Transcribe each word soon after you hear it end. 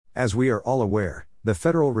As we are all aware, the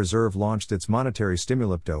Federal Reserve launched its monetary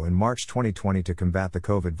stimulupto in March 2020 to combat the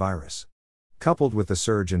COVID virus. Coupled with the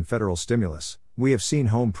surge in federal stimulus, we have seen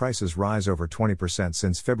home prices rise over 20%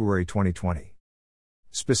 since February 2020.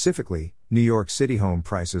 Specifically, New York City home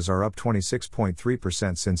prices are up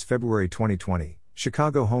 26.3% since February 2020,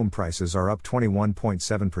 Chicago home prices are up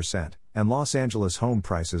 21.7%, and Los Angeles home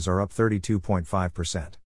prices are up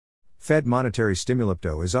 32.5%. Fed monetary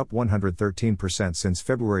stimulupto is up 113% since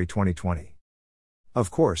February 2020. Of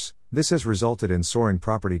course, this has resulted in soaring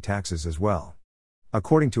property taxes as well.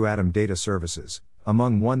 According to ATTOM Data Services,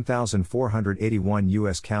 among 1,481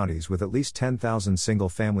 U.S. counties with at least 10,000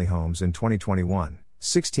 single-family homes in 2021,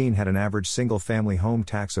 16 had an average single-family home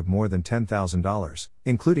tax of more than $10,000,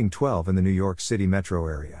 including 12 in the New York City metro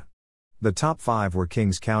area. The top 5 were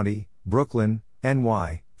Kings County, Brooklyn,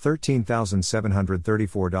 NY,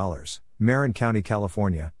 $13,734, Marin County,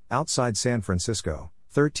 California, outside San Francisco,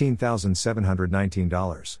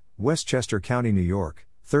 $13,719, Westchester County, New York,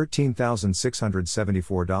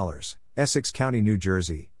 $13,674, Essex County, New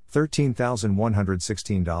Jersey,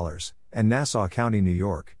 $13,116, and Nassau County, New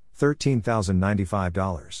York,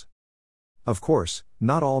 $13,095. Of course,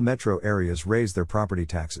 not all metro areas raised their property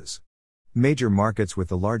taxes. Major markets with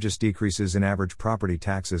the largest decreases in average property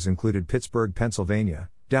taxes included Pittsburgh, Pennsylvania,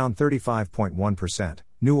 down 35.1%,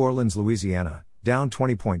 New Orleans, Louisiana, down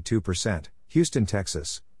 20.2%, Houston,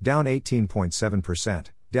 Texas, down 18.7%,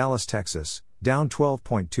 Dallas, Texas, down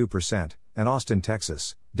 12.2%, and Austin,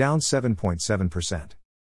 Texas, down 7.7%.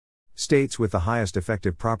 States with the highest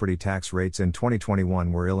effective property tax rates in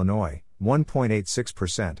 2021 were Illinois,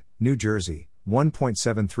 1.86%, New Jersey,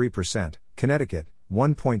 1.73%, Connecticut,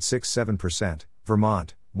 1.67%,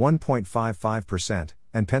 Vermont, 1.55%,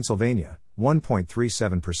 and Pennsylvania,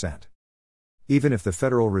 1.37%. Even if the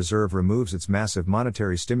Federal Reserve removes its massive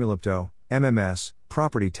monetary stimulupto, MMS,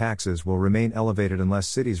 property taxes will remain elevated unless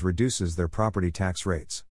cities reduces their property tax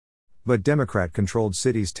rates. But Democrat-controlled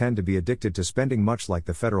cities tend to be addicted to spending much like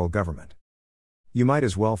the federal government. You might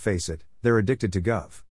as well face it, they're addicted to gov.